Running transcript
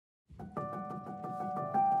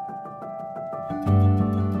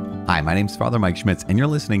Hi, my name's Father Mike Schmitz, and you're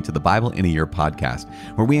listening to the Bible in a Year podcast,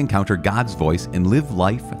 where we encounter God's voice and live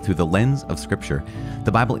life through the lens of Scripture.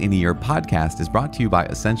 The Bible in a Year podcast is brought to you by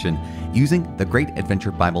Ascension using the Great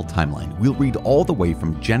Adventure Bible timeline. We'll read all the way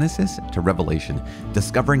from Genesis to Revelation,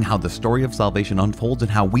 discovering how the story of salvation unfolds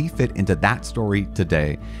and how we fit into that story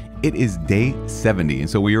today. It is day 70, and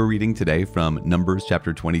so we are reading today from Numbers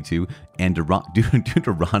chapter 22 and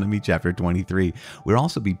Deuteronomy chapter 23. We'll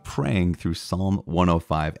also be praying through Psalm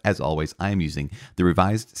 105. As always, I am using the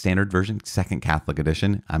Revised Standard Version, Second Catholic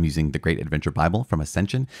Edition. I'm using the Great Adventure Bible from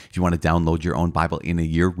Ascension. If you want to download your own Bible in a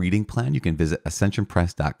Year reading plan, you can visit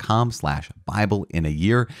ascensionpress.com/Bible in a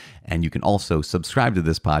Year, and you can also subscribe to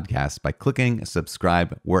this podcast by clicking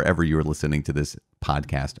subscribe wherever you're listening to this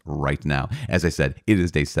podcast right now. As I said, it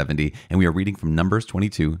is day 70, and we are reading from Numbers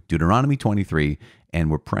 22, Deuteronomy 23,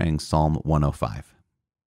 and we're praying Psalm 105.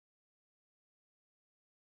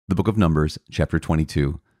 The book of Numbers, chapter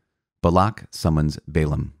 22. Balak summons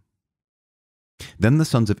Balaam. Then the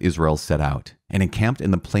sons of Israel set out and encamped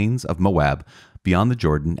in the plains of Moab beyond the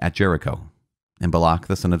Jordan at Jericho. And Balak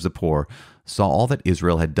the son of Zippor saw all that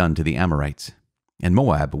Israel had done to the Amorites. And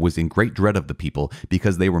Moab was in great dread of the people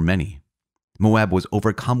because they were many. Moab was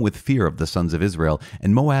overcome with fear of the sons of Israel,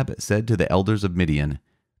 and Moab said to the elders of Midian,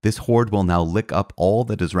 "This horde will now lick up all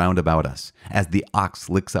that is round about us, as the ox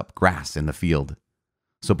licks up grass in the field."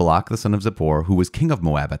 So Balak the son of Zippor, who was king of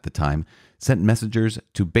Moab at the time, sent messengers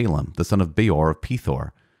to Balaam the son of Beor of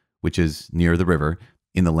Pethor, which is near the river,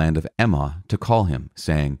 in the land of Emma, to call him,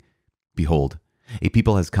 saying, "Behold, a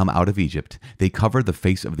people has come out of Egypt. They cover the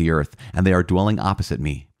face of the earth, and they are dwelling opposite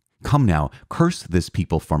me. Come now, curse this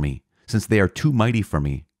people for me, since they are too mighty for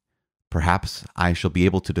me. Perhaps I shall be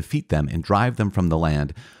able to defeat them and drive them from the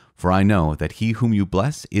land, for I know that he whom you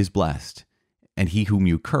bless is blessed, and he whom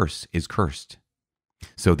you curse is cursed."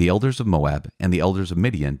 So the elders of Moab and the elders of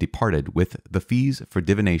Midian departed with the fees for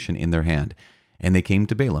divination in their hand, and they came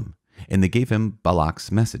to Balaam, and they gave him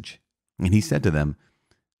Balak's message. And he said to them,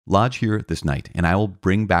 "Lodge here this night, and I will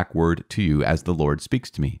bring back word to you as the Lord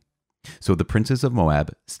speaks to me." So the princes of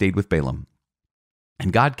Moab stayed with Balaam.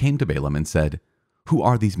 And God came to Balaam and said, "Who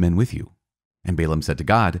are these men with you?" And Balaam said to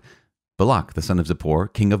God, "Balak the son of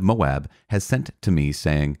Zippor, king of Moab, has sent to me,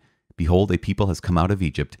 saying, Behold, a people has come out of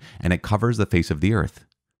Egypt, and it covers the face of the earth.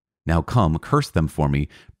 Now come, curse them for me.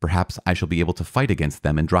 Perhaps I shall be able to fight against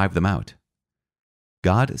them and drive them out."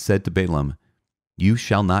 God said to Balaam, "You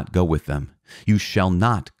shall not go with them. You shall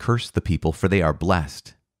not curse the people, for they are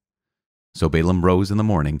blessed." So Balaam rose in the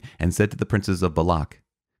morning and said to the princes of Balak,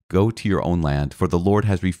 "Go to your own land, for the Lord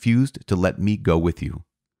has refused to let me go with you."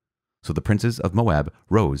 So the princes of Moab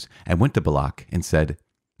rose and went to Balak and said,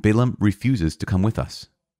 "Balaam refuses to come with us."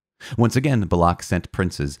 Once again Balak sent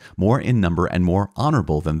princes, more in number and more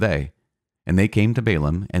honorable than they. And they came to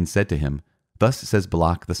Balaam and said to him, "Thus says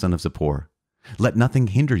Balak the son of Zippor, Let nothing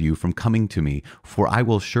hinder you from coming to me, for I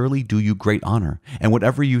will surely do you great honor, and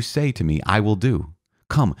whatever you say to me I will do.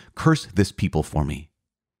 Come, curse this people for me."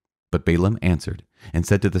 But Balaam answered and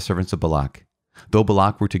said to the servants of Balak, "Though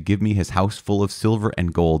Balak were to give me his house full of silver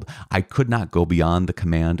and gold, I could not go beyond the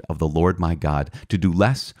command of the Lord my God to do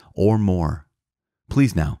less or more.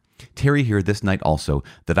 Please now, tarry here this night also,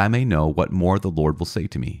 that I may know what more the Lord will say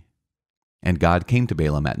to me." And God came to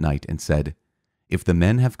Balaam at night and said, "If the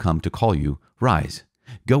men have come to call you, rise,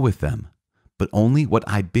 go with them, but only what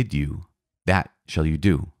I bid you, that shall you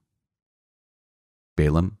do."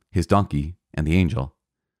 Balaam, his donkey, and the angel.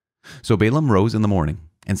 So Balaam rose in the morning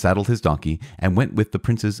and saddled his donkey and went with the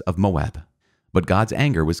princes of Moab. But God's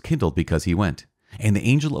anger was kindled because he went, and the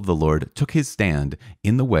angel of the Lord took his stand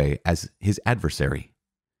in the way as his adversary.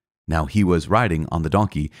 Now he was riding on the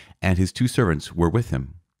donkey, and his two servants were with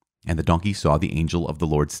him. And the donkey saw the angel of the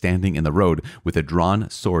Lord standing in the road with a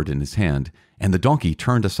drawn sword in his hand. And the donkey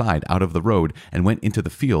turned aside out of the road and went into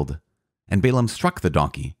the field. And Balaam struck the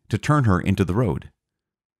donkey to turn her into the road.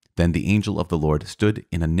 Then the angel of the Lord stood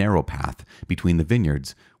in a narrow path between the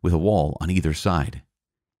vineyards, with a wall on either side.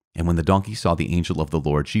 And when the donkey saw the angel of the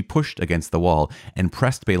Lord, she pushed against the wall and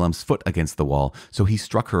pressed Balaam's foot against the wall, so he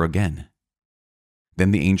struck her again.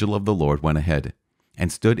 Then the angel of the Lord went ahead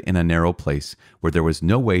and stood in a narrow place where there was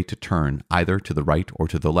no way to turn either to the right or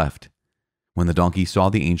to the left. When the donkey saw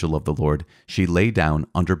the angel of the Lord, she lay down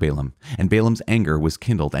under Balaam, and Balaam's anger was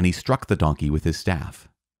kindled, and he struck the donkey with his staff.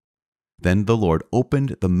 Then the Lord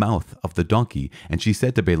opened the mouth of the donkey, and she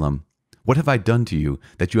said to Balaam, "What have I done to you,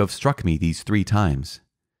 that you have struck me these 3 times?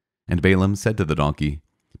 And Balaam said to the donkey,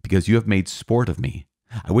 "Because you have made sport of me.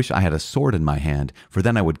 I wish I had a sword in my hand, for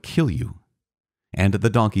then I would kill you." And the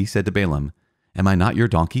donkey said to Balaam, "Am I not your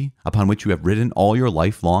donkey, upon which you have ridden all your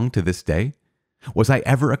life long to this day? Was I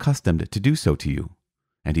ever accustomed to do so to you?"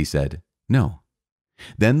 And he said, "No."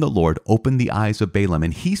 Then the Lord opened the eyes of Balaam,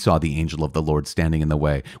 and he saw the angel of the Lord standing in the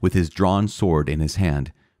way, with his drawn sword in his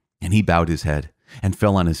hand. And he bowed his head, and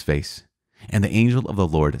fell on his face. And the angel of the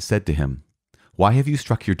Lord said to him, "Why have you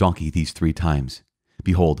struck your donkey these 3 times?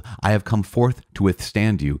 Behold, I have come forth to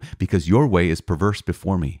withstand you, because your way is perverse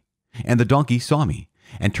before me. And the donkey saw me,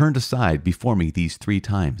 and turned aside before me these 3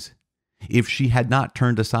 times. If she had not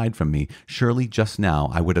turned aside from me, surely just now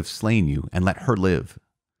I would have slain you, and let her live."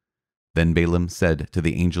 Then Balaam said to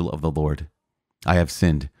the angel of the Lord, "I have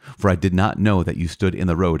sinned, for I did not know that you stood in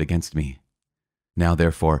the road against me. Now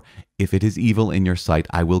therefore, if it is evil in your sight,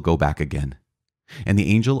 I will go back again." And the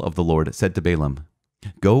angel of the Lord said to Balaam,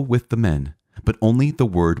 "Go with the men, but only the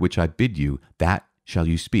word which I bid you, that shall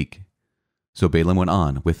you speak." So Balaam went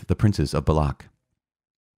on with the princes of Balak.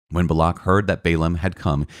 When Balak heard that Balaam had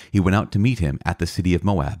come, he went out to meet him at the city of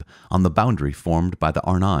Moab, on the boundary formed by the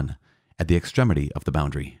Arnon, at the extremity of the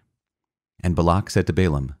boundary. And Balak said to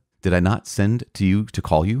Balaam, "Did I not send to you to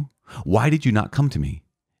call you? Why did you not come to me?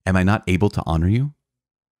 Am I not able to honor you?"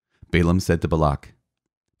 Balaam said to Balak,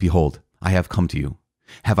 "Behold, I have come to you.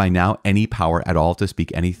 Have I now any power at all to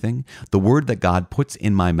speak anything? The word that God puts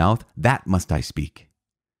in my mouth, that must I speak."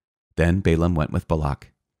 Then Balaam went with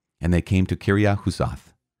Balak, and they came to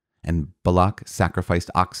Kiriath-Huzoth. And Balak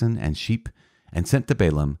sacrificed oxen and sheep, and sent to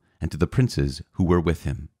Balaam and to the princes who were with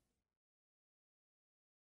him.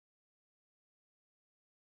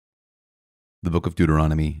 The book of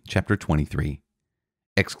Deuteronomy, chapter 23.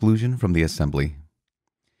 Exclusion from the assembly.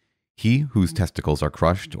 He whose testicles are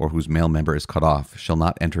crushed, or whose male member is cut off, shall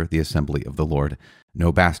not enter the assembly of the Lord.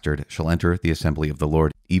 No bastard shall enter the assembly of the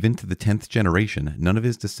Lord. Even to the 10th generation, none of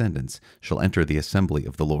his descendants shall enter the assembly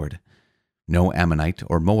of the Lord. No Ammonite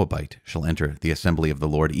or Moabite shall enter the assembly of the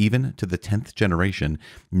Lord. Even to the 10th generation,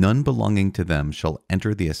 none belonging to them shall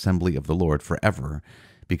enter the assembly of the Lord forever,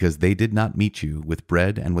 because they did not meet you with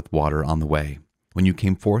bread and with water on the way, when you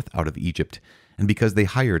came forth out of Egypt, and because they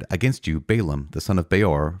hired against you Balaam the son of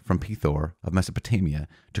Beor from Pethor of Mesopotamia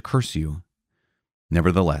to curse you.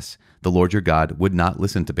 Nevertheless, the Lord your God would not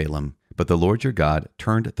listen to Balaam, but the Lord your God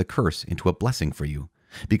turned the curse into a blessing for you,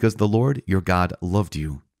 because the Lord your God loved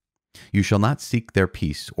you. You shall not seek their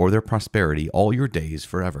peace or their prosperity all your days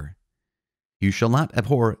forever. You shall not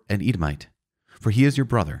abhor an Edomite, for he is your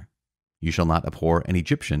brother. You shall not abhor an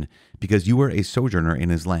Egyptian, because you were a sojourner in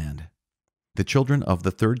his land. The children of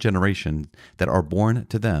the 3rd generation that are born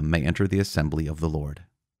to them may enter the assembly of the Lord.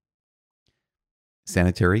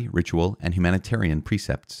 Sanitary, ritual, and humanitarian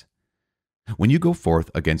precepts. When you go forth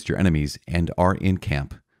against your enemies and are in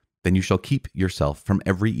camp, then you shall keep yourself from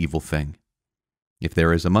every evil thing. If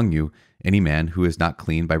there is among you any man who is not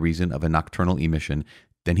clean by reason of a nocturnal emission,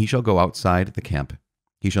 then he shall go outside the camp.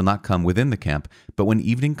 He shall not come within the camp, but when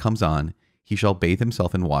evening comes on, he shall bathe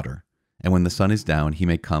himself in water, and when the sun is down, he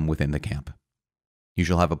may come within the camp. You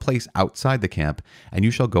shall have a place outside the camp, and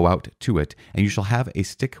you shall go out to it, and you shall have a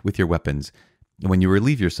stick with your weapons. And when you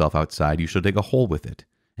relieve yourself outside, you shall dig a hole with it,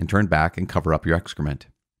 and turn back and cover up your excrement.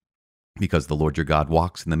 Because the Lord your God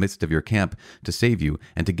walks in the midst of your camp to save you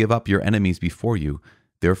and to give up your enemies before you,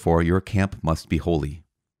 therefore your camp must be holy,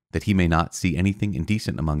 that he may not see anything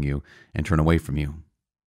indecent among you and turn away from you.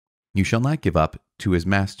 You shall not give up to his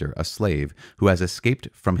master a slave who has escaped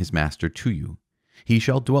from his master to you. He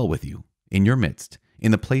shall dwell with you, in your midst,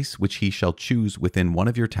 in the place which he shall choose within one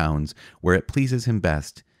of your towns, where it pleases him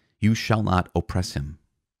best. You shall not oppress him.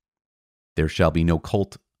 There shall be no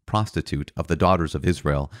cult prostitute of the daughters of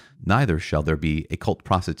Israel, neither shall there be a cult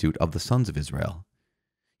prostitute of the sons of Israel.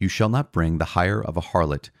 You shall not bring the hire of a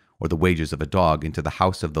harlot or the wages of a dog into the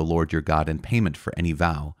house of the Lord your God in payment for any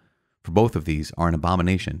vow, for both of these are an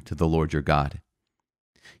abomination to the Lord your God.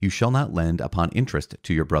 You shall not lend upon interest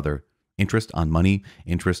to your brother, interest on money,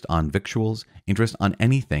 interest on victuals, interest on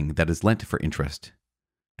anything that is lent for interest.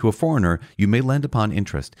 To a foreigner you may lend upon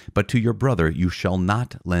interest, but to your brother you shall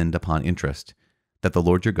not lend upon interest, that the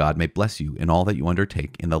Lord your God may bless you in all that you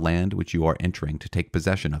undertake in the land which you are entering to take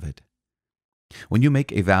possession of it. When you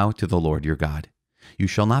make a vow to the Lord your God, you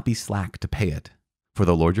shall not be slack to pay it, for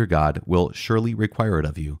the Lord your God will surely require it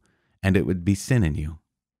of you, and it would be sin in you.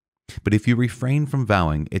 But if you refrain from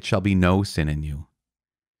vowing, it shall be no sin in you.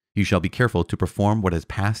 You shall be careful to perform what has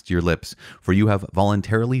passed your lips, for you have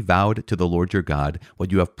voluntarily vowed to the Lord your God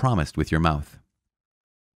what you have promised with your mouth.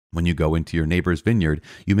 When you go into your neighbor's vineyard,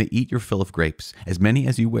 you may eat your fill of grapes, as many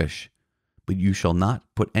as you wish, but you shall not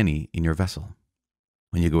put any in your vessel.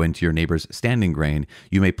 When you go into your neighbor's standing grain,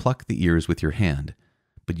 you may pluck the ears with your hand,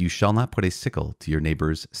 but you shall not put a sickle to your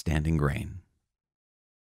neighbor's standing grain.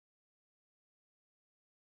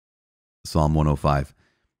 Psalm 105,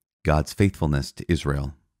 God's faithfulness to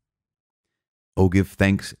Israel. O give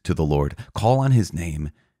thanks to the Lord, call on his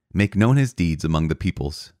name, make known his deeds among the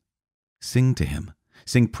peoples. Sing to him,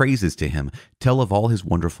 sing praises to him, tell of all his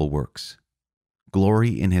wonderful works.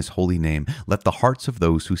 Glory in his holy name, let the hearts of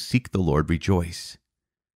those who seek the Lord rejoice.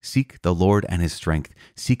 Seek the Lord and his strength,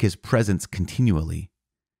 seek his presence continually.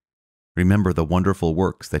 Remember the wonderful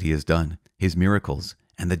works that he has done, his miracles,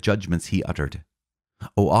 and the judgments he uttered.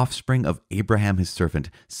 O offspring of Abraham his servant,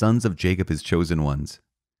 sons of Jacob his chosen ones.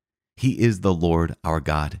 He is the Lord our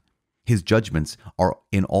God. His judgments are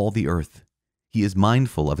in all the earth. He is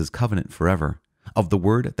mindful of his covenant forever, of the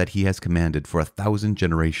word that he has commanded for 1,000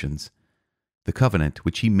 generations. The covenant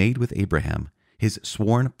which he made with Abraham, his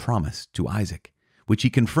sworn promise to Isaac, which he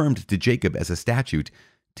confirmed to Jacob as a statute,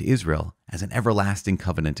 to Israel as an everlasting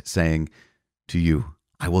covenant, saying, To you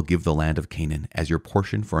I will give the land of Canaan as your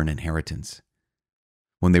portion for an inheritance.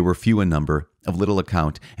 When they were few in number, of little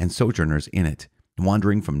account, and sojourners in it,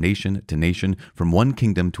 wandering from nation to nation, from one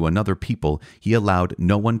kingdom to another people, he allowed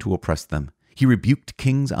no one to oppress them. He rebuked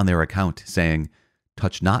kings on their account, saying,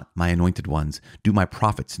 Touch not my anointed ones, do my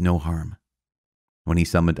prophets no harm. When he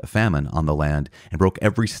summoned a famine on the land and broke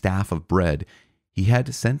every staff of bread, he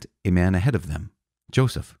had sent a man ahead of them,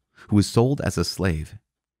 Joseph, who was sold as a slave.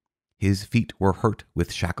 His feet were hurt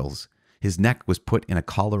with shackles, his neck was put in a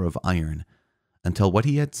collar of iron, until what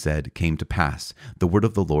he had said came to pass. The word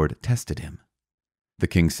of the Lord tested him. The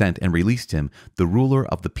king sent and released him. The ruler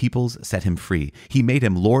of the peoples set him free. He made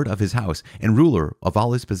him lord of his house and ruler of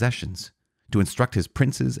all his possessions, to instruct his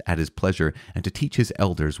princes at his pleasure and to teach his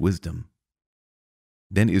elders wisdom.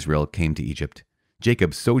 Then Israel came to Egypt.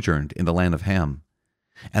 Jacob sojourned in the land of Ham.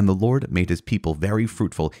 And the Lord made his people very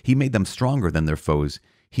fruitful. He made them stronger than their foes.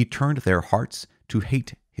 He turned their hearts to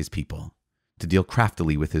hate his people, to deal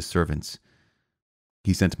craftily with his servants.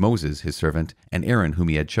 He sent Moses, his servant, and Aaron, whom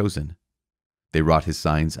he had chosen. They wrought his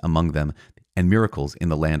signs among them and miracles in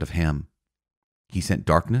the land of Ham. He sent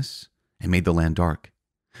darkness and made the land dark.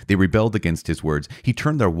 They rebelled against his words. He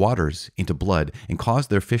turned their waters into blood and caused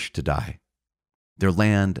their fish to die. Their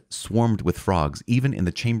land swarmed with frogs, even in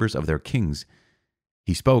the chambers of their kings.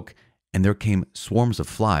 He spoke, and there came swarms of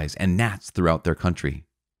flies and gnats throughout their country.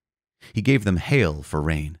 He gave them hail for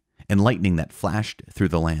rain, and lightning that flashed through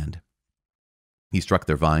the land. He struck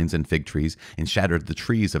their vines and fig trees, and shattered the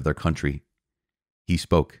trees of their country. He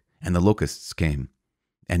spoke, and the locusts came,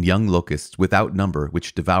 and young locusts without number,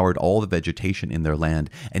 which devoured all the vegetation in their land,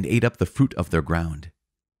 and ate up the fruit of their ground.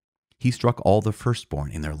 He struck all the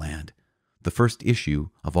firstborn in their land, the first issue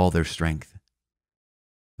of all their strength.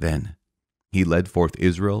 Then he led forth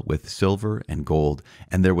Israel with silver and gold,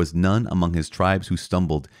 and there was none among his tribes who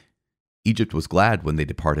stumbled. Egypt was glad when they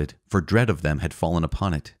departed, for dread of them had fallen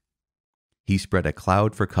upon it. He spread a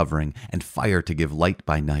cloud for covering, and fire to give light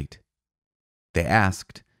by night. They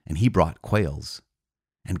asked, and he brought quails,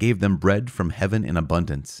 and gave them bread from heaven in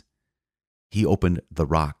abundance. He opened the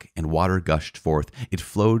rock, and water gushed forth. It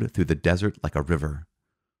flowed through the desert like a river.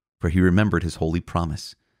 For he remembered his holy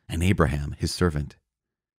promise, and Abraham his servant.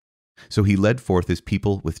 So he led forth his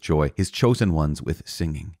people with joy, his chosen ones with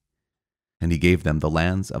singing. And he gave them the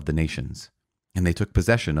lands of the nations, and they took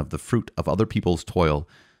possession of the fruit of other people's toil,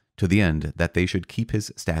 to the end that they should keep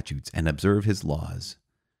his statutes and observe his laws.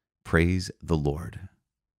 Praise the Lord.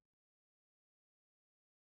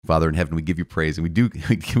 Father in heaven, we give you praise, and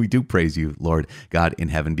we do praise you, Lord God in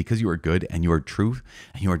heaven, because you are good and you are true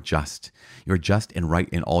and you are just. You are just and right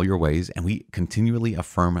in all your ways, and we continually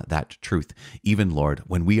affirm that truth. Even, Lord,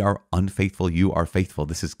 when we are unfaithful, you are faithful.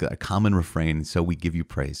 This is a common refrain, so we give you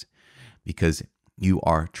praise because you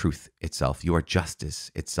are truth itself. You are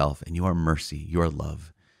justice itself, and you are mercy. You are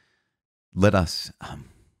love. Let us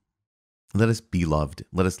be loved.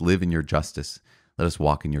 Let us live in your justice. Let us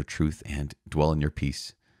walk in your truth and dwell in your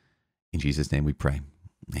peace. In Jesus' name we pray.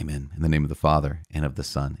 Amen. In the name of the Father, and of the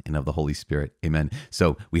Son, and of the Holy Spirit. Amen.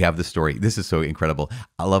 So we have the story. This is so incredible.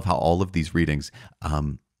 I love how all of these readings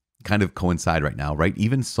kind of coincide right now, right?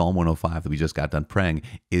 Even Psalm 105 that we just got done praying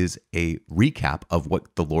is a recap of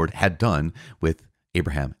what the Lord had done with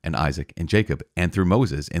Abraham and Isaac and Jacob, and through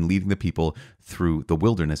Moses, and leading the people through the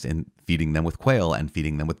wilderness and feeding them with quail and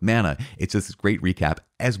feeding them with manna. It's just this great recap,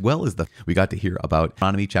 as well as we got to hear about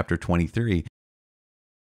Deuteronomy chapter 23,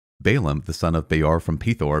 Balaam, the son of Beor from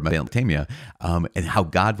Pethor, Mesopotamia, and how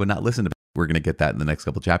God would not listen to him. We're going to get that in the next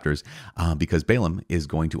couple chapters, because Balaam is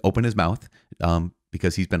going to open his mouth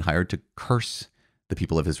because he's been hired to curse the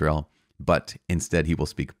people of Israel, but instead he will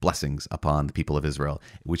speak blessings upon the people of Israel,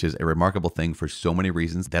 which is a remarkable thing for so many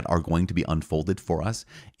reasons that are going to be unfolded for us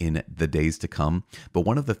in the days to come. But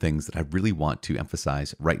one of the things that I really want to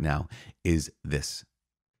emphasize right now is this.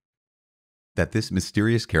 That this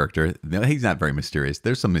mysterious character, no, he's not very mysterious.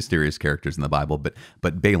 There's some mysterious characters in the Bible,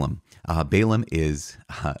 but Balaam. Balaam is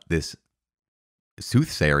this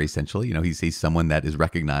soothsayer, essentially. He's someone that is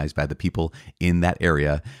recognized by the people in that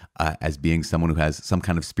area as being someone who has some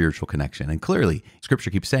kind of spiritual connection. And clearly,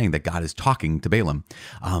 Scripture keeps saying that God is talking to Balaam.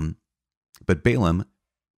 But Balaam,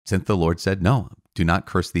 since the Lord said, no, do not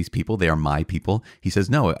curse these people. They are my people. He says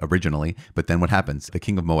no originally, but then what happens? The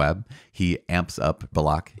king of Moab, he amps up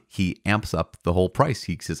Balak. He amps up the whole price.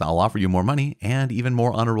 He says, I'll offer you more money and even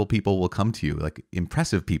more honorable people will come to you. Like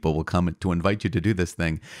impressive people will come to invite you to do this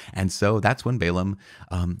thing. And so that's when Balaam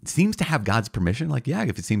seems to have God's permission. Like, yeah,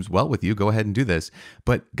 if it seems well with you, go ahead and do this.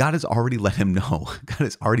 But God has already let him know. God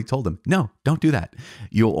has already told him, no, don't do that.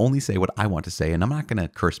 You'll only say what I want to say, and I'm not going to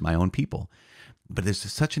curse my own people. But there's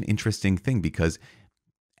such an interesting thing because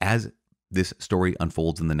as this story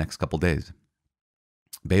unfolds in the next couple days,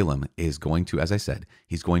 Balaam is going to, as I said,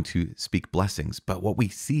 he's going to speak blessings. But what we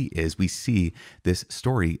see is this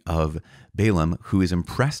story of Balaam who is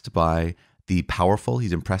impressed by the powerful,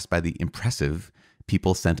 he's impressed by the impressive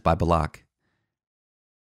people sent by Balak.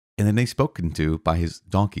 And then they're spoken to by his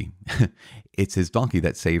donkey. It's his donkey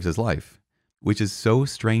that saves his life, which is so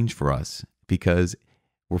strange for us because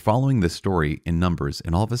we're following this story in Numbers,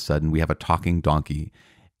 and all of a sudden we have a talking donkey,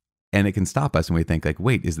 and it can stop us and we think like,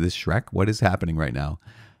 wait, is this Shrek? What is happening right now?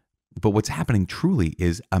 But what's happening truly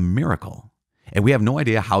is a miracle. And we have no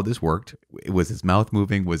idea how this worked. Was his mouth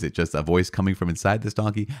moving? Was it just a voice coming from inside this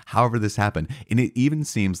donkey? However this happened. And it even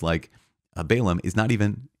seems like Balaam is not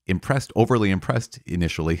even overly impressed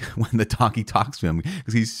initially when the donkey talks to him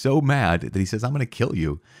because he's so mad that he says, I'm going to kill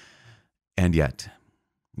you. And yet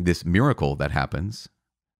this miracle that happens,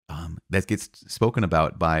 that gets spoken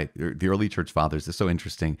about by the early church fathers is so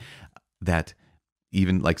interesting that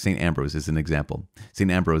even like St. Ambrose is an example.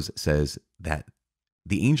 St. Ambrose says that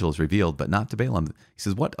the angel is revealed, but not to Balaam. He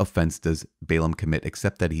says, what offense does Balaam commit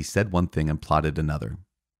except that he said one thing and plotted another?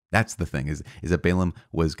 That's the thing, is that Balaam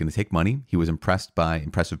was going to take money. He was impressed by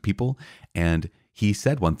impressive people, and he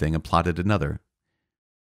said one thing and plotted another.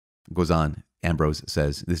 Goes on, Ambrose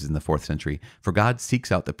says, this is in the 4th century, for God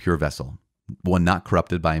seeks out the pure vessel, one not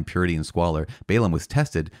corrupted by impurity and squalor. Balaam was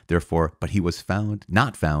tested, therefore, but he was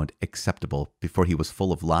not found acceptable, before he was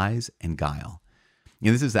full of lies and guile.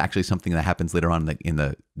 This is actually something that happens later on in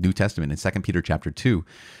the New Testament. In 2 Peter chapter 2,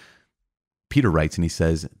 Peter writes, and he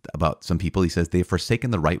says about some people, he says, they have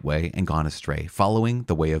forsaken the right way and gone astray, following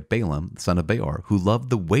the way of Balaam, son of Beor, who loved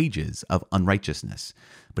the wages of unrighteousness.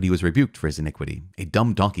 But he was rebuked for his iniquity. A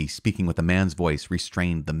dumb donkey speaking with a man's voice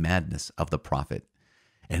restrained the madness of the prophet.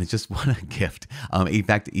 And it's just what a gift. In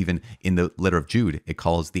fact, even in the letter of Jude, it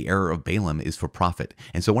calls the error of Balaam is for profit.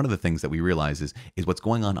 And so one of the things that we realize is what's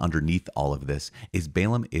going on underneath all of this is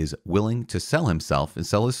Balaam is willing to sell himself and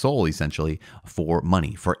sell his soul essentially for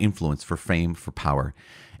money, for influence, for fame, for power.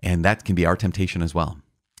 And that can be our temptation as well.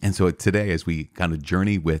 And so today, as we kind of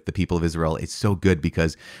journey with the people of Israel, it's so good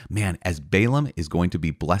because, man, as Balaam is going to be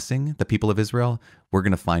blessing the people of Israel, we're going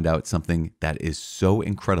to find out something that is so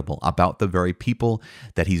incredible about the very people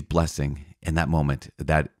that he's blessing in that moment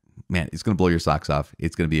that, man, it's going to blow your socks off.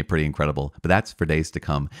 It's going to be pretty incredible. But that's for days to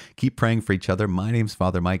come. Keep praying for each other. My name's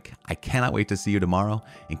Father Mike. I cannot wait to see you tomorrow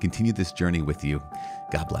and continue this journey with you.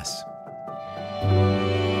 God bless.